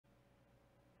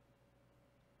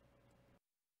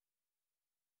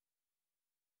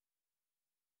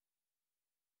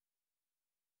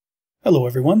Hello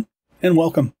everyone, and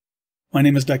welcome. My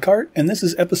name is Dycart, and this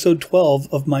is episode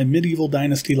 12 of my Medieval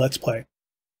Dynasty Let's Play.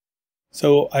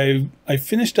 So I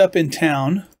finished up in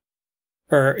town,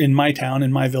 or in my town,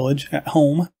 in my village, at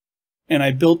home, and I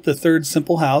built the third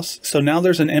simple house. So now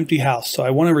there's an empty house, so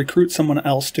I want to recruit someone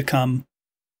else to come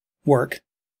work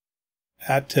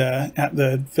at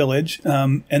the village.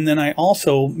 And then I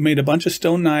also made a bunch of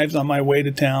stone knives on my way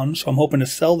to town, so I'm hoping to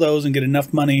sell those and get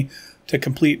enough money to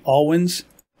complete Alwyn's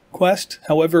quest.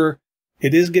 However,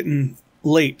 it is getting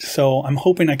late, so I'm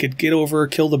hoping I could get over,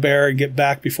 kill the bear, and get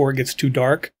back before it gets too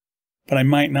dark, but I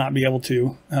might not be able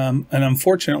to. And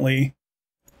unfortunately,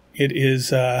 it is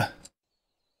the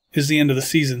end of the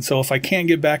season, so if I can't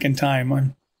get back in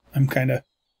time, I'm kind of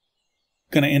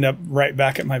going to end up right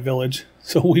back at my village,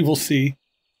 so we will see.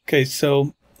 Okay,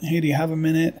 so, hey, do you have a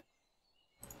minute?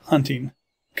 Hunting.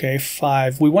 Okay,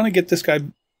 5. We want to get this guy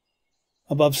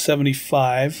above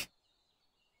 75.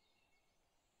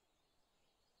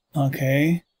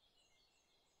 Okay.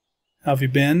 How have you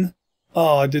been?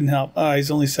 Oh, it didn't help. Ah, he's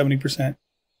only 70%.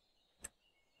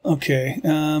 Okay.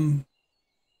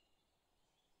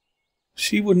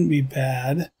 She wouldn't be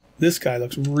bad. This guy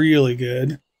looks really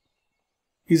good.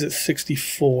 He's at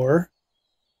 64.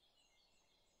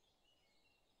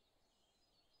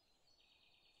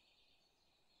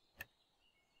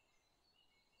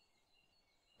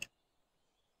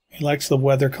 He likes the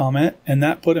weather comment, and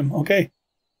that put him... Okay.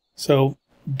 So...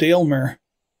 Dailmer.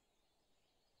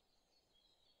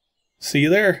 See you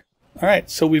there. Alright,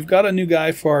 so we've got a new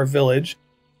guy for our village.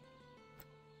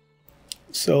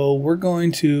 So we're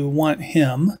going to want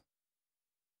him,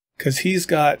 because he's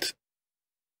got,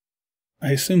 I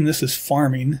assume this is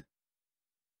farming,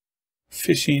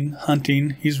 fishing,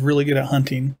 hunting. He's really good at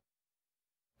hunting.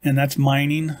 And that's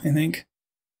mining, I think.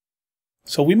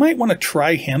 So we might want to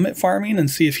try him at farming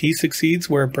and see if he succeeds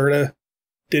where Berta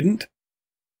didn't.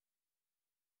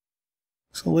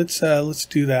 So let's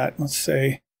do that. Let's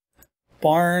say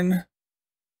barn,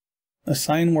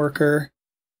 assign worker,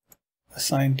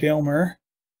 assign Dailmer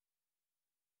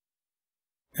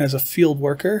as a field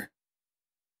worker,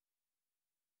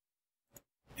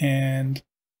 and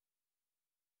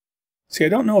see, I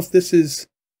don't know if this is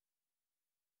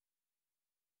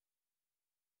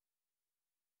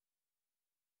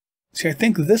I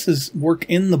think this is work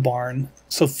in the barn.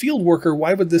 So field worker,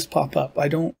 why would this pop up? I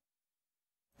don't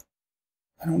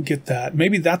get that.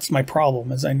 Maybe that's my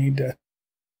problem, is I need to...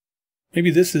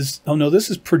 Maybe this is... Oh, no, this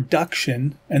is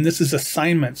production, and this is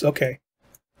assignments. Okay.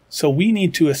 So we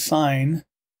need to assign...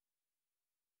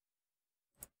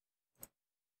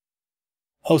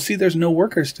 Oh, see, there's no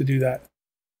workers to do that.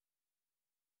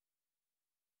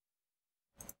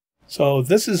 So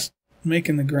this is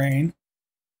making the grain.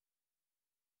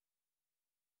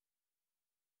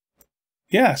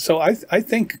 Yeah, so I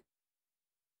think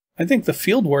the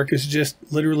field work is just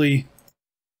literally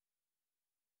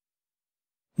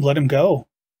let him go.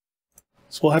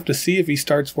 So we'll have to see if he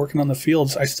starts working on the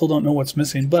fields. I still don't know what's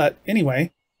missing. But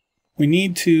anyway, we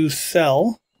need to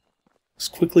sell as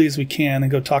quickly as we can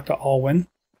and go talk to Alwyn.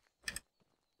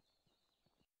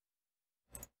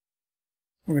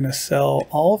 We're going to sell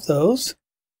all of those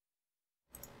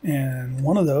and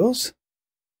one of those.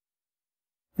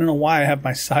 I don't know why I have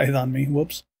my scythe on me.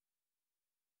 Whoops.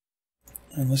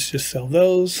 And let's just sell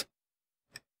those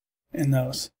and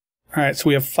those. All right, so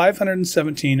we have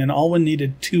 517, and Alwyn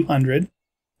needed 200.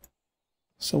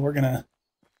 So we're going to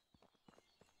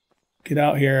get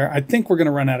out here. I think we're going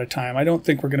to run out of time. I don't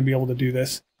think we're going to be able to do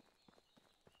this,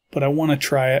 but I want to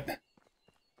try it.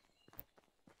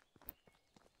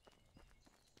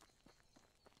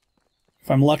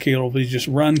 If I'm lucky, it'll be just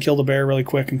run, kill the bear really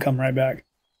quick, and come right back.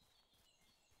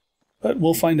 But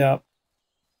we'll find out.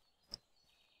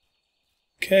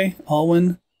 Okay,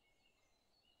 Alwyn.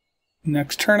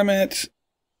 Next tournament.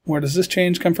 Where does this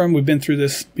change come from? We've been through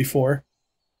this before.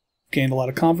 Gained a lot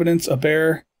of confidence. A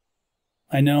bear.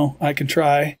 I know, I can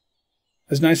try.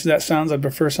 As nice as that sounds, I'd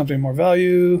prefer something more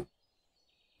value.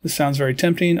 This sounds very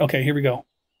tempting. Okay, here we go.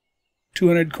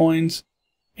 200 coins.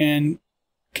 And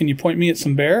can you point me at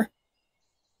some bear?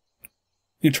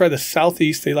 You can try the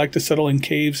southeast. They like to settle in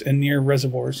caves and near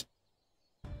reservoirs.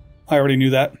 I already knew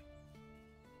that.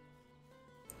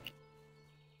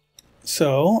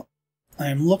 So,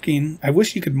 I'm looking... I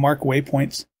wish you could mark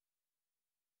waypoints.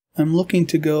 I'm looking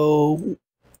to go...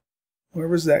 Where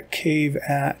was that cave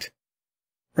at?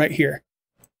 Right here.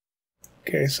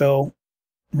 Okay, so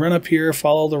run up here,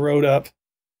 follow the road up,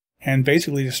 and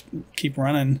basically just keep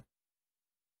running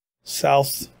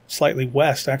south, slightly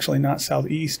west, actually, not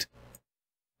southeast.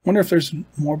 Wonder if there's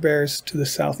more bears to the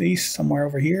southeast, somewhere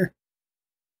over here.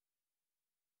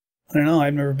 I don't know.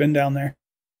 I've never been down there.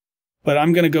 But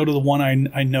I'm going to go to the one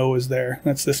I know is there.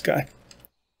 That's this guy.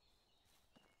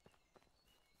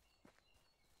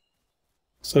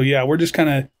 So yeah, we're just kind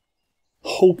of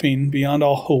hoping, beyond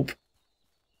all hope,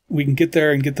 we can get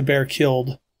there and get the bear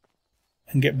killed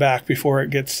and get back before it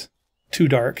gets too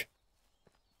dark.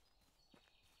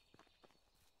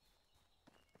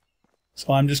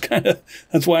 So I'm just kind of,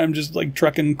 that's why I'm just like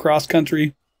trucking cross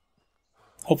country.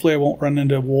 Hopefully I won't run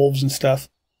into wolves and stuff.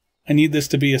 I need this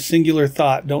to be a singular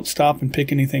thought. Don't stop and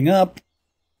pick anything up.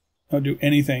 Don't do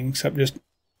anything except just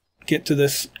get to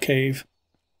this cave.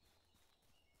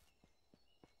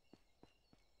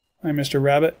 Hi, Mr.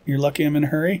 Rabbit. You're lucky I'm in a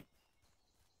hurry.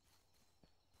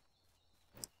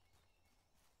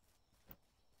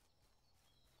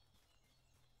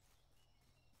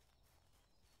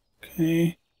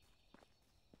 Okay.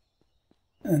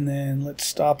 And then let's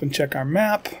stop and check our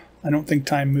map. I don't think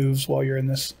time moves while you're in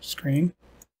this screen.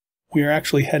 We are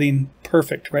actually heading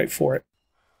perfect right for it.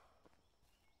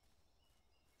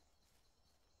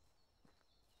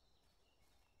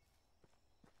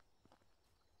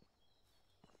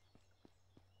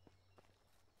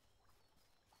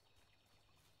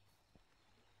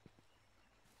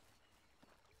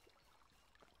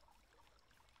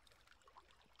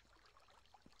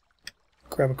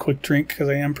 Grab a quick drink because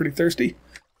I am pretty thirsty.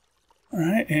 All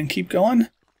right, and keep going.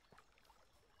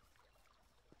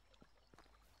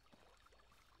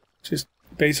 Just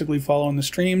basically following the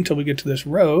stream till we get to this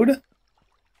road.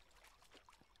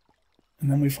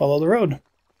 And then we follow the road.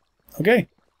 Okay.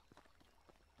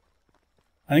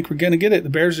 I think we're going to get it. The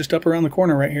bear's just up around the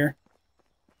corner right here.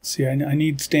 Let's see, I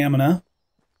need stamina.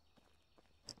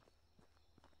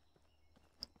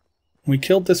 We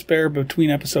killed this bear between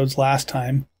episodes last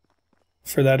time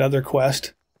for that other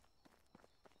quest.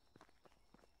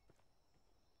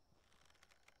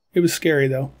 It was scary,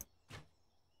 though.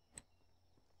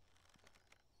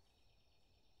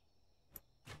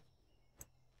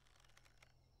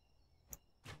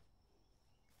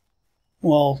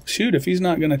 Well, shoot, if he's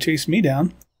not going to chase me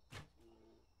down.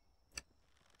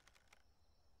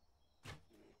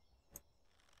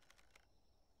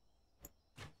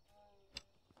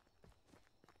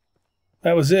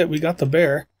 That was it. We got the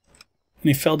bear. And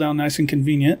he fell down nice and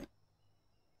convenient.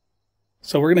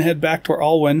 So we're going to head back to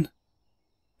Alwyn.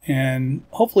 And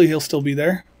hopefully he'll still be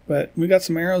there. But we got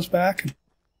some arrows back.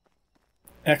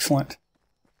 Excellent.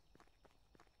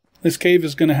 This cave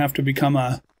is going to have to become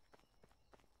a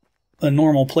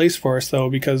normal place for us, though,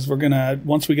 because we're going to,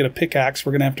 once we get a pickaxe,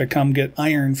 we're going to have to come get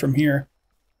iron from here.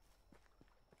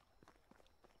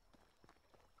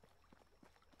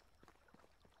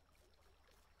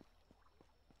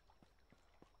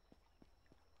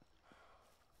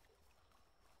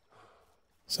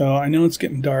 So I know it's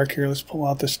getting dark here. Let's pull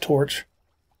out this torch.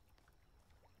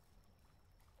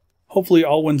 Hopefully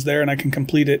Alwyn's there and I can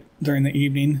complete it during the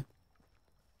evening.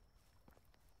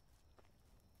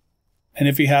 And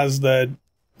if he has the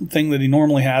thing that he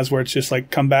normally has where it's just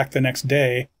like come back the next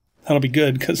day, that'll be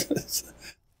good because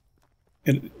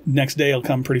next day will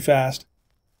come pretty fast.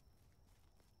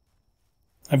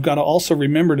 I've got to also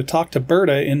remember to talk to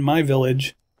Berta in my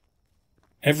village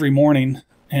every morning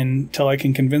until I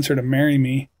can convince her to marry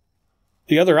me.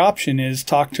 The other option is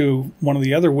talk to one of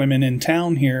the other women in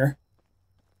town here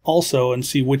also and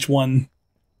see which one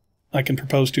I can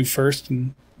propose to first.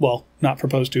 And, well, not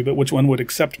propose to, but which one would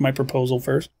accept my proposal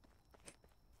first.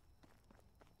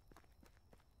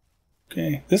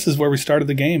 Okay, this is where we started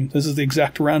the game. This is the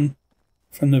exact run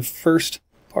from the first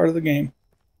part of the game.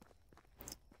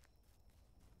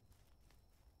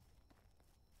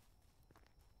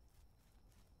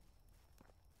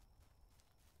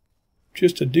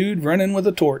 Just a dude running with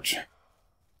a torch.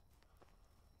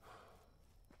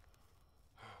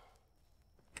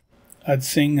 I'd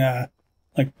sing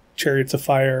like Chariots of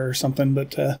Fire or something,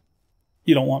 but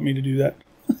you don't want me to do that.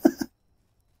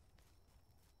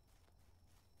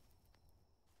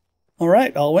 All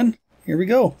right, Alwyn, here we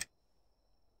go.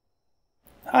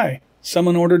 Hi,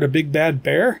 someone ordered a big bad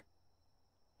bear?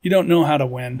 You don't know how to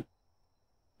win.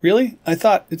 Really? I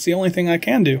thought it's the only thing I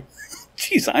can do.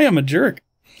 Jeez, I am a jerk.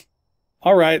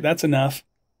 All right, that's enough.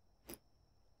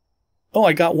 Oh,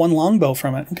 I got one longbow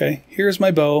from it. Okay, here's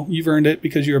my bow. You've earned it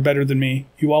because you are better than me.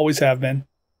 You always have been.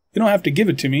 You don't have to give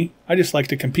it to me. I just like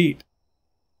to compete.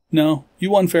 No, you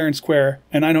won fair and square,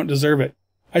 and I don't deserve it.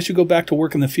 I should go back to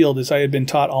work in the field as I had been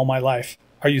taught all my life.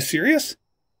 Are you serious?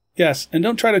 Yes, and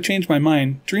don't try to change my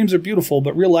mind. Dreams are beautiful,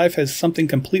 but real life has something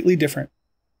completely different.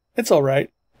 It's all right,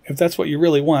 if that's what you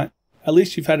really want. At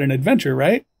least you've had an adventure,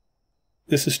 right?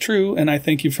 This is true, and I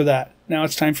thank you for that. Now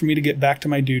it's time for me to get back to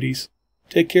my duties.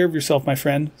 Take care of yourself, my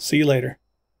friend. See you later.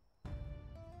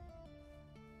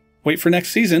 wait for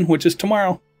next season, which is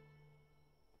tomorrow.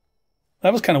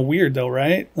 That was kind of weird though,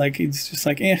 right? Like he's just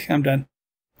like, I'm done.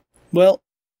 Well,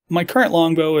 my current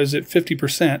longbow is at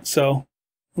 50%, so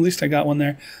at least I got one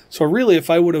there. So really, if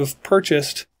I would have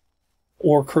purchased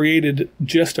or created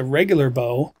just a regular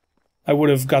bow, I would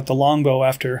have got the longbow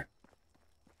after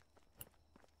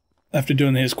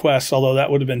doing his quests, although that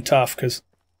would have been tough because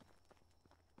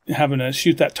having to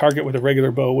shoot that target with a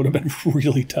regular bow would have been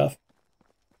really tough.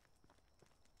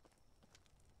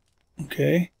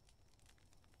 Okay.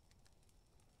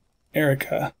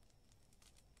 Erica.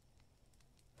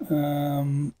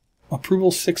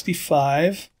 Approval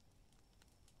 65.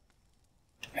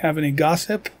 Have any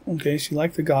gossip? Okay, she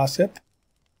liked the gossip.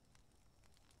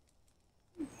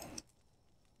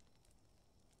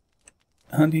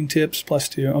 Hunting tips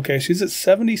 +2. Okay, she's at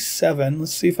 77.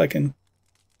 Let's see if I can...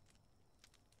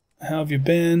 How have you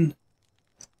been?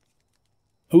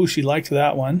 Oh, she liked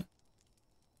that one.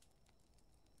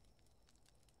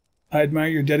 I admire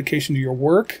your dedication to your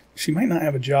work. She might not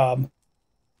have a job.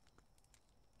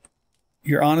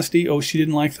 Your honesty. Oh, she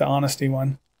didn't like the honesty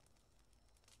one.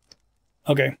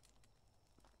 Okay.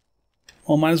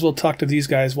 Well, might as well talk to these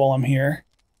guys while I'm here.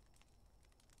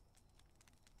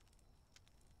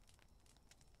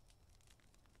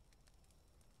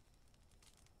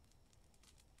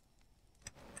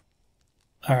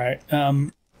 All right.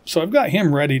 So I've got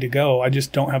him ready to go. I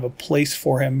just don't have a place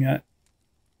for him yet.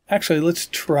 Actually, let's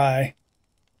try.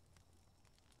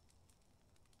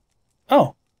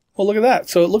 Oh, well, look at that.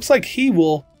 So it looks like he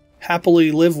will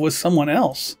happily live with someone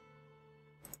else.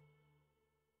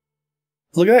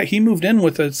 Look at that. He moved in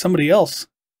with somebody else.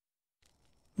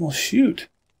 Well, shoot.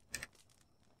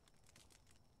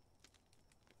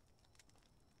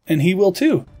 And he will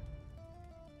too.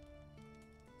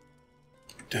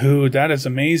 Dude, that is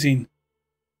amazing.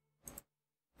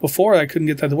 Before I couldn't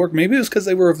get that to work. Maybe it was because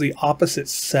they were of the opposite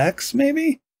sex,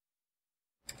 maybe?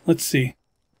 Let's see.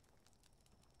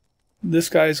 This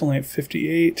guy's only at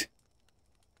 58.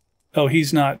 Oh,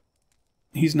 he's not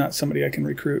somebody I can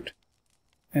recruit.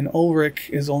 And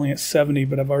Ulrich is only at 70,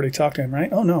 but I've already talked to him,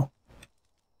 right? Oh, no.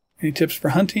 Any tips for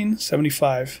hunting?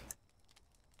 75.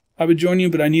 I would join you,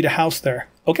 but I need a house there.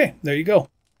 Okay, there you go.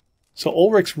 So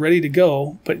Ulrich's ready to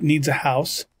go, but needs a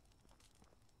house.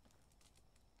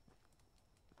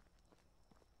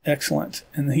 Excellent.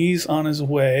 And he's on his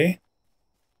way.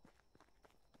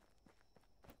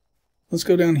 Let's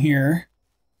go down here,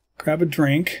 grab a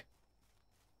drink,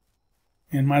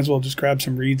 and might as well just grab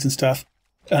some reeds and stuff.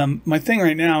 My thing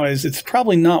right now is it's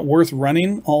probably not worth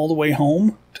running all the way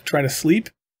home to try to sleep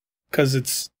because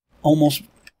it's almost,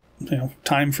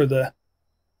 time for the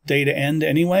day to end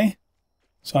anyway.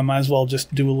 So I might as well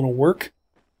just do a little work.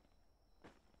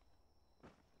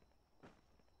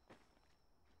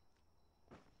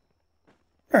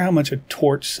 Or how much a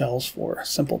torch sells for, a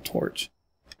simple torch.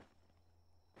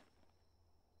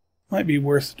 Might be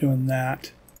worth doing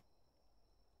that.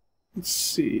 Let's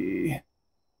see.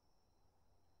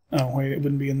 Oh, wait, it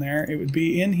wouldn't be in there. It would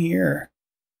be in here.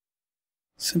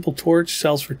 Simple torch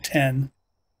sells for 10.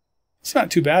 It's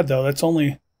not too bad, though. That's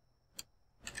only...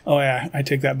 Oh, yeah, I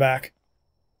take that back.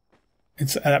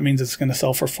 That means it's going to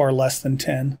sell for far less than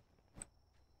 10.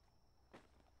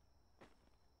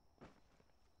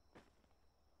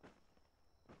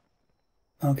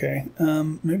 Okay,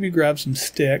 maybe grab some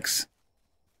sticks.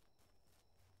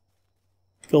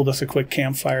 Build us a quick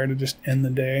campfire to just end the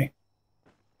day.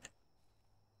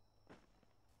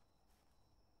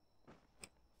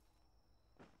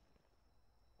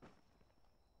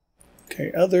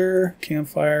 Okay, other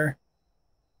campfire.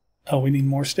 Oh, we need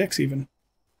more sticks even.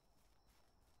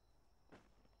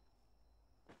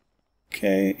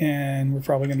 Okay, and we're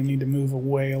probably going to need to move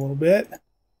away a little bit.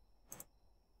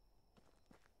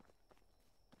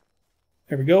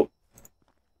 There we go.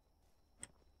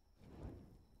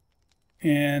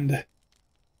 And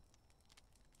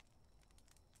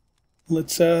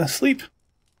let's sleep.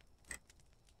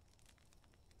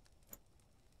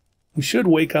 We should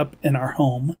wake up in our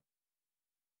home.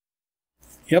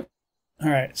 Yep. All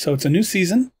right, so it's a new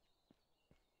season.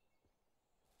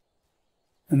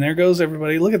 And there goes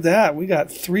everybody. Look at that. We got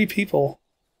 3 people.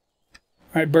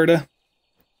 All right, Berta.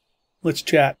 Let's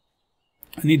chat.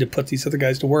 I need to put these other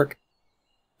guys to work.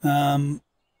 I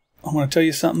want to tell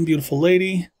you something, beautiful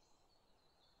lady.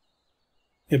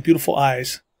 You have beautiful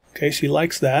eyes. Okay, she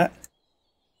likes that.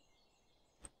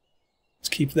 Let's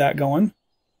keep that going.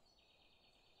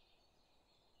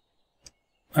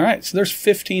 All right, so there's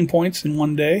 15 points in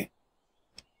one day.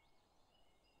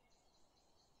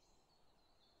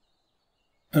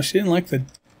 Oh, she didn't like the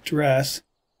dress.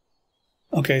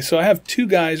 Okay, so I have 2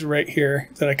 guys right here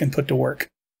that I can put to work.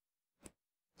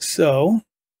 So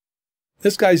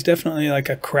this guy's definitely like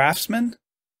a craftsman.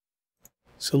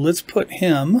 So let's put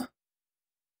him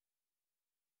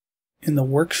in the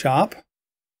workshop.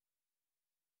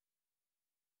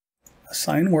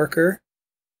 Assign worker,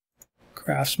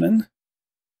 craftsman.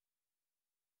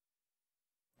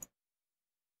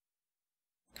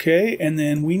 Okay, and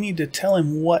then we need to tell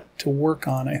him what to work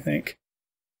on, I think.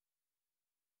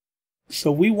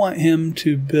 So we want him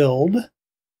to build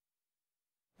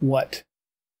what?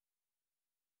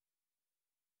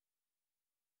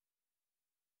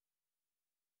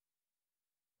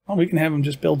 Oh, we can have him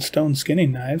just build stone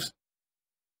skinning knives.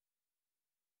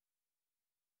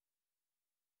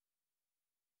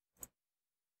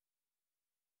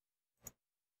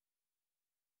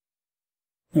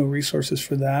 No resources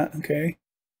for that, okay.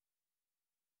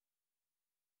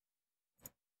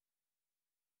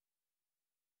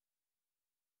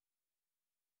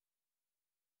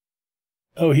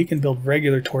 Oh, he can build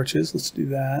regular torches. Let's do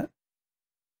that.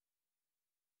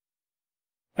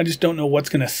 I just don't know what's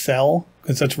going to sell,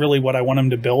 because that's really what I want him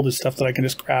to build, is stuff that I can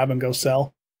just grab and go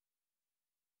sell.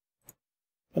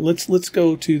 But let's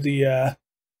go to the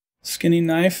skinning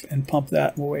knife and pump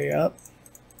that way up.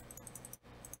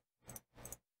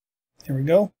 There we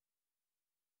go.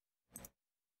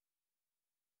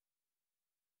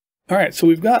 All right, so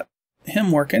we've got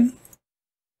him working.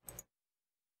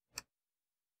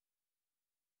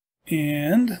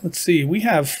 And let's see, we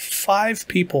have 5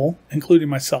 people, including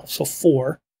myself, so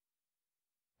 4.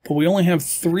 But we only have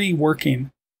 3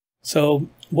 working. So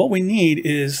what we need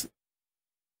is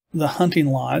the hunting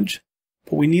lodge,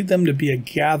 but we need them to be a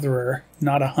gatherer,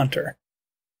 not a hunter.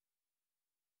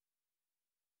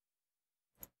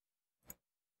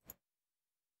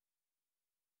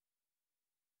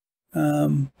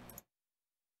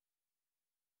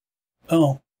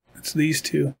 Oh, it's these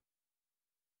 2.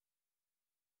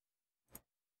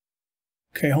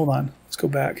 Okay, hold on. Let's go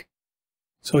back.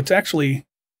 So it's actually,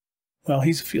 well,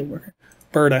 he's a field worker.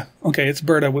 Berta. Okay, it's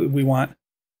Berta we want.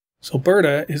 So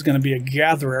Berta is going to be a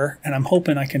gatherer, and I'm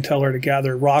hoping I can tell her to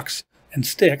gather rocks and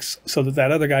sticks so that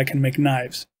that other guy can make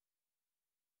knives.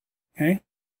 Okay?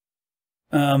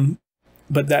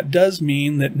 But that does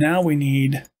mean that now we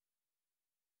need,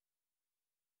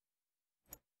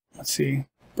 let's see,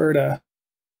 Berta.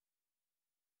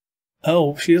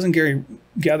 Oh, she doesn't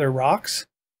gather rocks?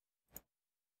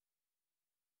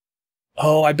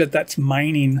 Oh, I bet that's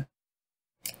mining.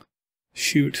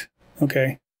 Shoot.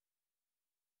 Okay.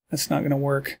 That's not going to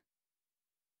work.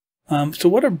 So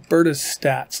what are Berta's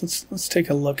stats? Let's take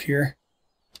a look here.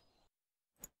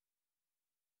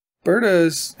 Berta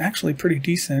is actually pretty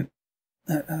decent.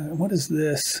 What is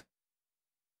this?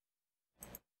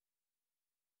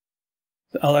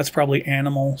 Oh, that's probably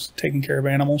animals, taking care of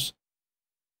animals.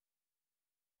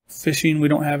 Fishing, we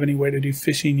don't have any way to do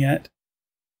fishing yet.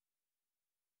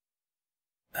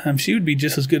 She would be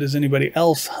just as good as anybody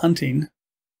else hunting.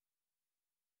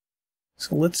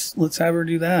 So let's have her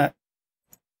do that.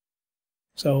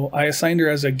 So I assigned her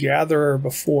as a gatherer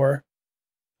before.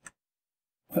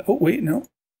 Oh wait, no.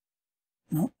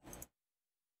 No.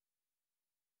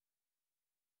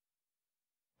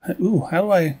 Ooh, how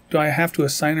do I have to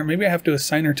assign her? Maybe I have to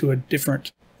assign her to a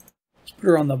different. Let's put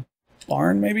her on the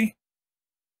barn, maybe.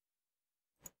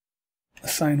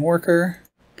 Assign worker,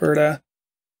 Berta.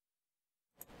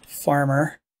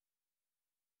 Farmer.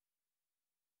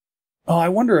 Oh, I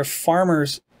wonder if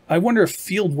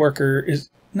field worker is,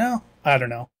 no, I don't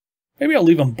know. Maybe I'll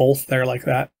leave them both there like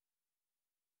that.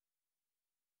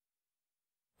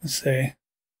 Let's see.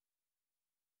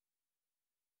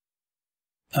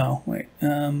 Oh, wait.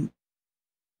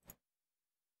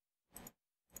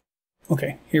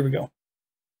 Okay, here we go.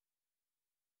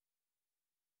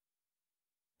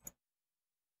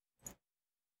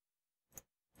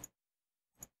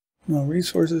 No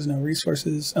resources, no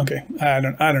resources. Okay, I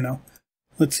don't know.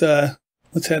 Let's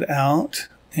head out,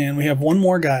 and we have one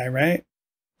more guy, right?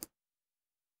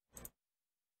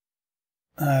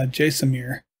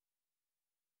 Jasamir.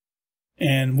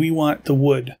 And we want the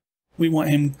wood. We want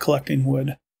him collecting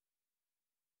wood.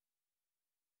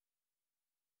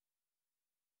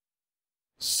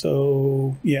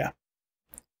 So, yeah.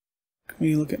 Can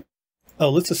we look at,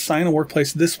 oh, let's assign a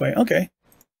workplace this way. Okay.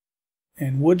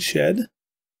 And woodshed.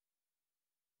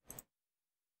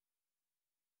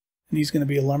 And he's going to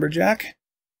be a lumberjack.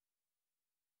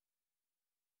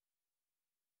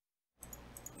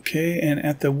 Okay, and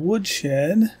at the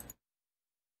woodshed.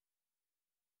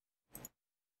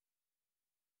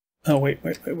 Oh, wait.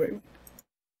 Get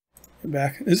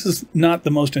back. This is not the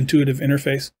most intuitive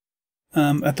interface.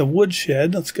 At the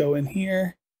woodshed, let's go in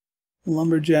here.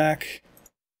 Lumberjack.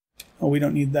 Oh, we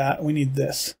don't need that. We need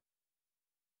this.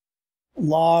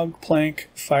 Log, plank,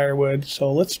 firewood.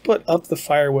 So let's put up the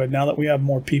firewood now that we have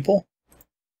more people.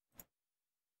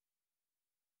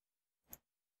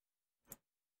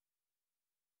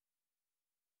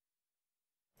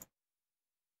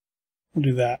 We'll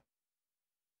do that.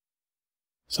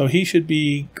 So he should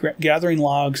be gathering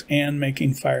logs and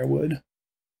making firewood.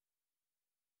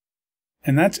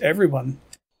 And that's everyone.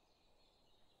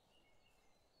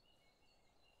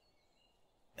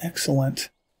 Excellent.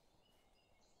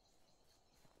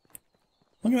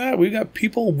 Look at that. We've got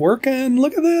people working.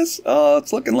 Look at this. Oh,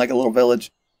 it's looking like a little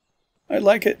village. I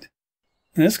like it.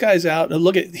 And this guy's out.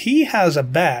 Look at, he has a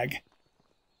bag.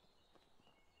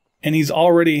 And he's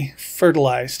already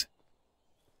fertilized.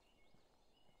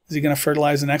 Is he going to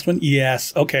fertilize the next one?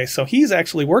 Yes. Okay, so he's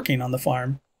actually working on the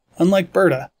farm, unlike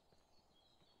Berta.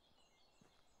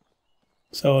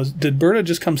 So did Berta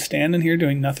just come standing here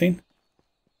doing nothing?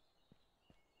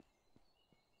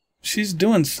 She's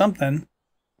doing something.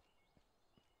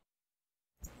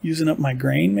 Using up my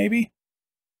grain, maybe?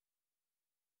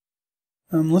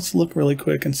 Let's look really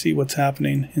quick and see what's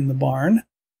happening in the barn.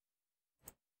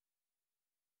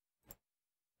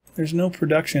 There's no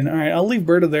production. All right, I'll leave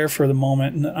Berta there for the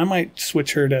moment, and I might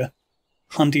switch her to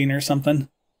hunting or something.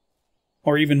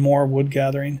 Or even more wood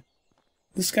gathering.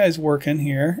 This guy's working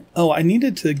here. Oh, I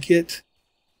needed to get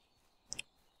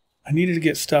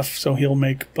stuff so he'll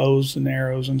make bows and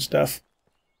arrows and stuff.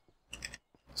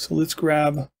 So let's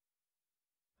grab...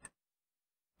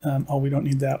 oh, we don't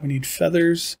need that. We need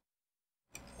feathers,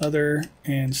 leather,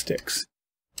 and sticks.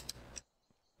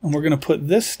 And we're going to put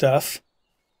this stuff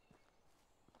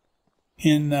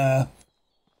in,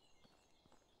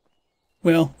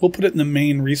 well, we'll put it in the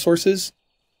main resources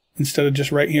instead of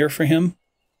just right here for him.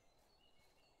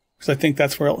 Because I think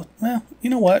that's where, well, you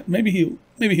know what? Maybe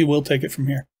he will take it from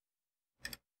here.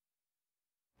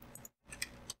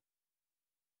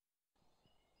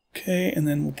 Okay, and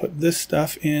then we'll put this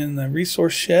stuff in the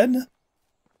resource shed.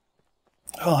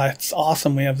 Oh, it's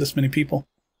awesome we have this many people.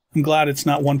 I'm glad it's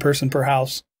not one person per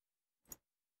house.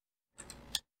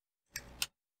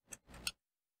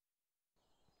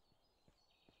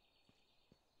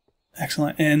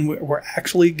 Excellent. And we're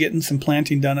actually getting some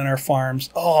planting done in our farms.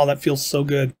 Oh, that feels so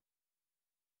good.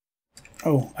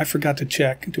 Oh, I forgot to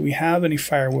check. Do we have any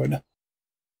firewood?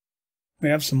 We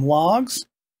have some logs.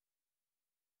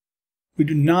 We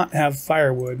do not have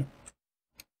firewood.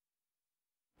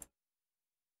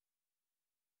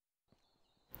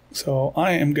 So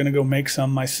I am going to go make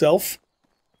some myself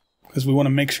because we want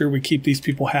to make sure we keep these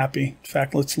people happy. In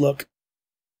fact, let's look.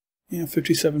 Yeah,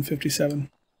 57,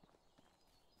 57.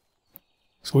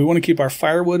 So we want to keep our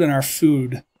firewood and our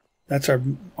food. That's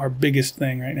our biggest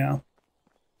thing right now.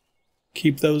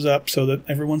 Keep those up so that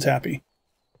everyone's happy.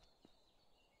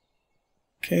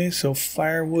 Okay, so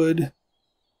firewood.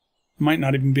 Might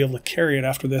not even be able to carry it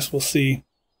after this. We'll see.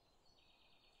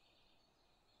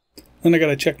 Then I got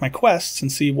to check my quests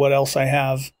and see what else I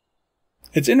have.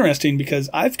 It's interesting because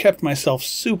I've kept myself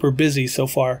super busy so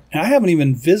far. And I haven't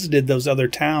even visited those other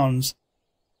towns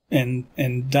and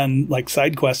done like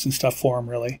side quests and stuff for them,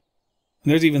 really.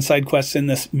 And there's even side quests in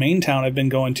this main town I've been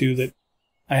going to that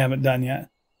I haven't done yet.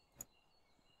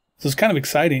 So it's kind of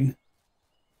exciting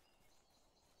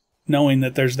knowing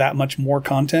that there's that much more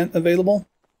content available.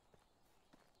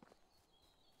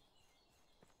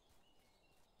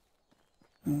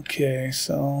 Okay,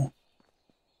 so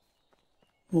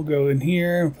we'll go in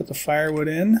here and put the firewood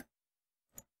in.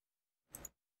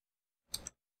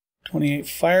 28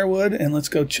 firewood, and let's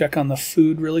go check on the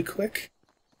food really quick.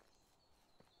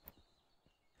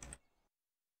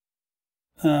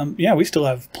 Yeah, we still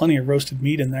have plenty of roasted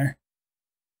meat in there.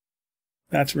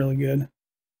 That's really good.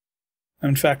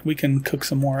 In fact, we can cook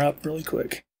some more up really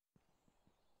quick.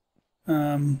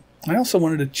 I also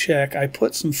wanted to check. I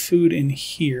put some food in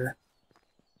here.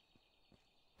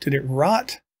 Did it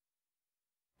rot?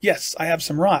 Yes, I have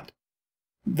some rot.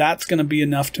 That's going to be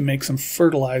enough to make some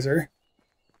fertilizer.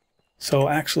 So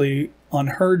actually, on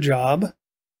her job,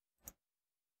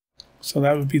 so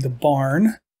that would be the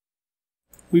barn,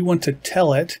 we want to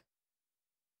tell it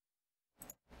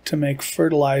to make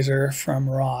fertilizer from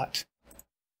rot.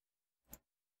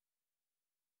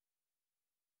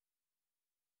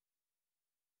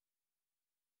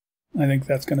 I think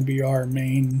that's going to be our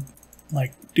main,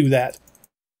 like, do that.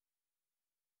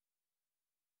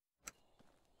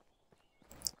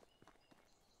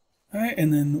 Alright,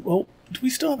 and then, well, do we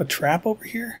still have a trap over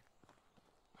here?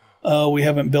 Oh, we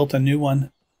haven't built a new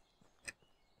one.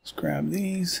 Let's grab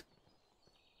these.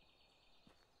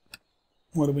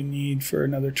 What do we need for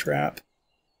another trap?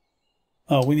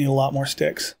 Oh, we need a lot more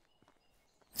sticks.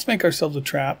 Let's make ourselves a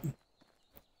trap.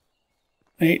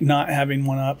 I hate not having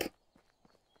one up.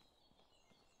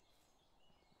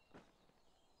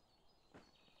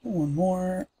 One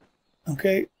more.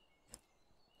 Okay.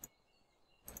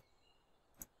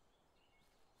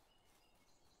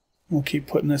 We'll keep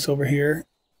putting this over here.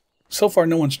 So far,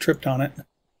 no one's tripped on it.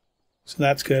 So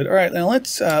that's good. All right, now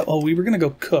let's... oh, we were going to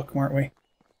go cook, weren't we?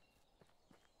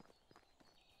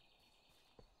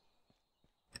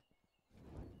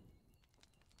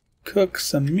 Cook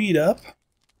some meat up.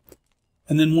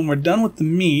 And then when we're done with the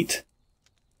meat,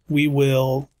 we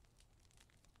will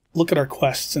look at our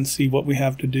quests and see what we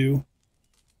have to do.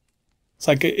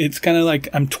 It's kind of like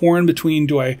I'm torn between,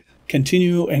 do I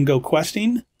continue and go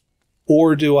questing,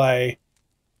 or do I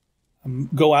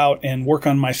go out and work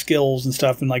on my skills and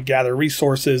stuff and like gather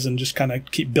resources and just kind of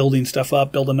keep building stuff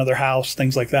up, build another house,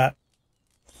 things like that.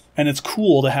 And it's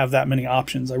cool to have that many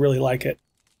options. I really like it.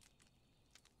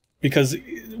 Because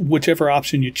whichever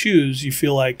option you choose, you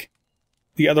feel like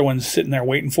the other one's sitting there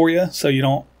waiting for you. So you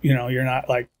don't, you're not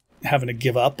like having to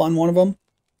give up on one of them.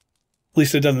 At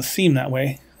least it doesn't seem that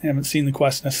way. I haven't seen the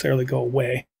quest necessarily go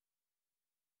away.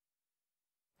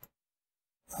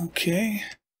 Okay.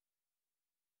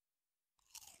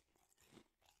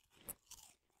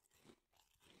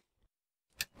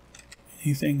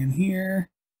 Anything in here?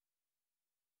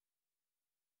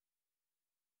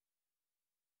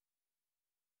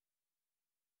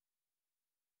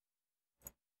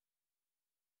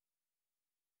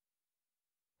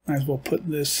 Might as well put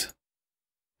this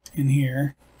in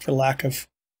here for lack of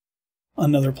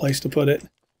another place to put it.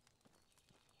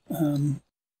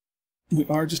 We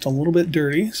are just a little bit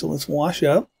dirty, so let's wash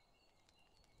up.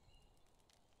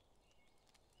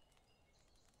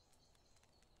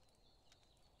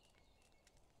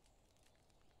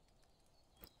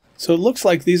 So it looks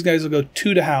like these guys will go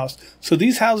 2 to house. So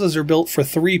these houses are built for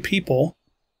 3 people,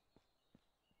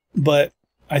 but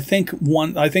I think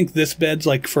this bed's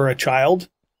like for a child.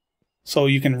 So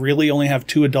you can really only have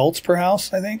 2 adults per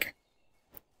house, I think.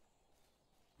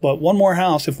 But one more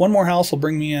house, if one more house will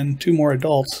bring me in 2 more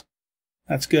adults,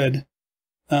 that's good.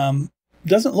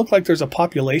 Doesn't look like there's a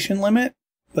population limit,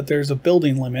 but there's a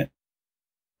building limit.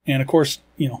 And of course,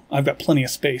 I've got plenty of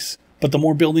space. But the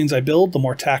more buildings I build, the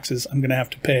more taxes I'm going to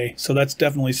have to pay. So that's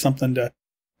definitely something to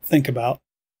think about.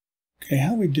 Okay,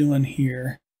 how are we doing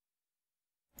here?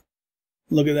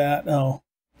 Look at that. Oh,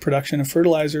 production of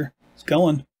fertilizer. It's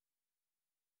going.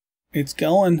 It's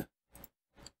going.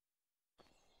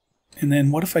 And then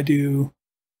what if I do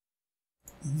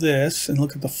this and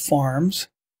look at the farms?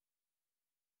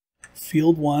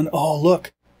 Field 1. Oh,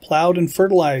 look. Plowed and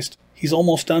fertilized. He's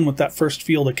almost done with that first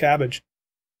field of cabbage.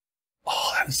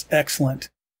 Oh, that is excellent.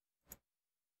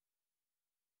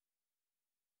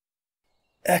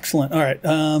 Excellent. All right.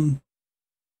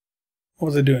 What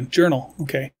was I doing? Journal.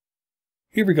 Okay.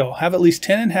 Here we go. Have at least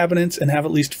 10 inhabitants and have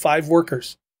at least 5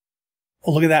 workers.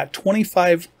 Oh, look at that.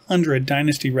 2,500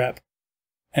 dynasty rep.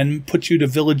 And put you to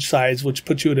village size, which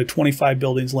puts you at a 25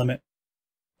 buildings limit.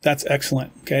 That's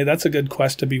excellent. Okay, that's a good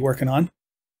quest to be working on.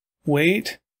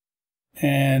 Wait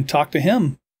and talk to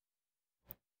him.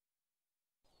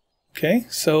 Okay,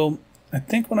 so I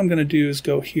think what I'm going to do is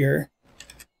go here,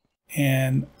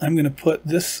 and I'm going to put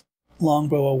this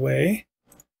longbow away,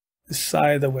 this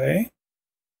scythe away.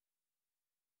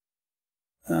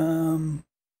 And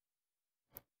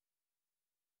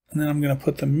then I'm going to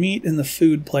put the meat in the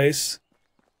food place.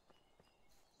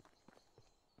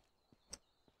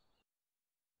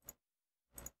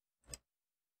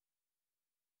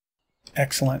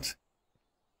 Excellent.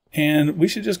 And we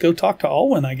should just go talk to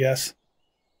Alwyn, I guess.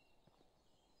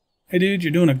 Hey, dude,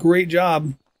 you're doing a great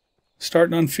job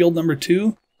starting on field number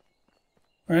 2,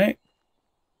 right?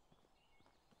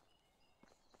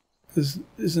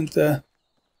 Isn't the...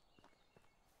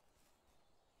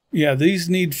 Yeah, these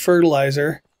need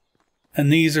fertilizer,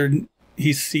 and these are...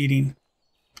 He's seeding.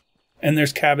 And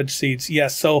there's cabbage seeds.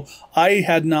 Yes, so I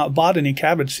had not bought any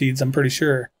cabbage seeds, I'm pretty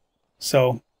sure.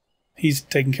 So he's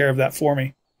taking care of that for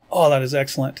me. Oh, that is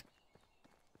excellent.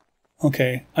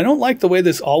 Okay, I don't like the way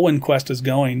this Alwyn quest is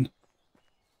going.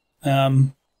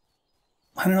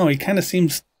 I don't know, he kind of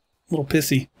seems a little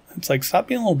pissy. It's like, stop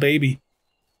being a little baby.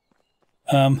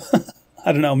 I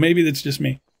don't know, maybe that's just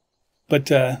me.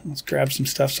 But let's grab some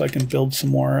stuff so I can build some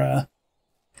more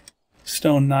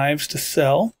stone knives to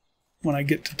sell when I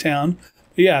get to town.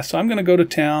 But yeah, so I'm going to go to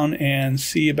town and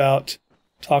see about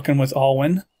talking with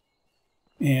Alwyn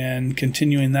and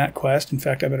continuing that quest. In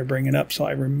fact, I better bring it up so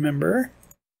I remember.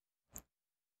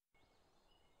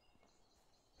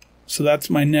 So that's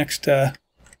my next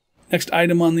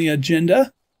item on the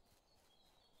agenda.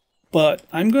 But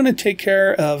I'm going to take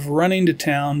care of running to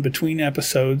town between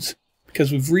episodes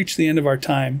because we've reached the end of our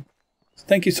time. So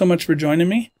thank you so much for joining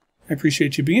me. I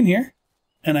appreciate you being here,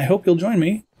 and I hope you'll join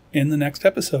me in the next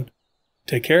episode.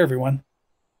 Take care, everyone.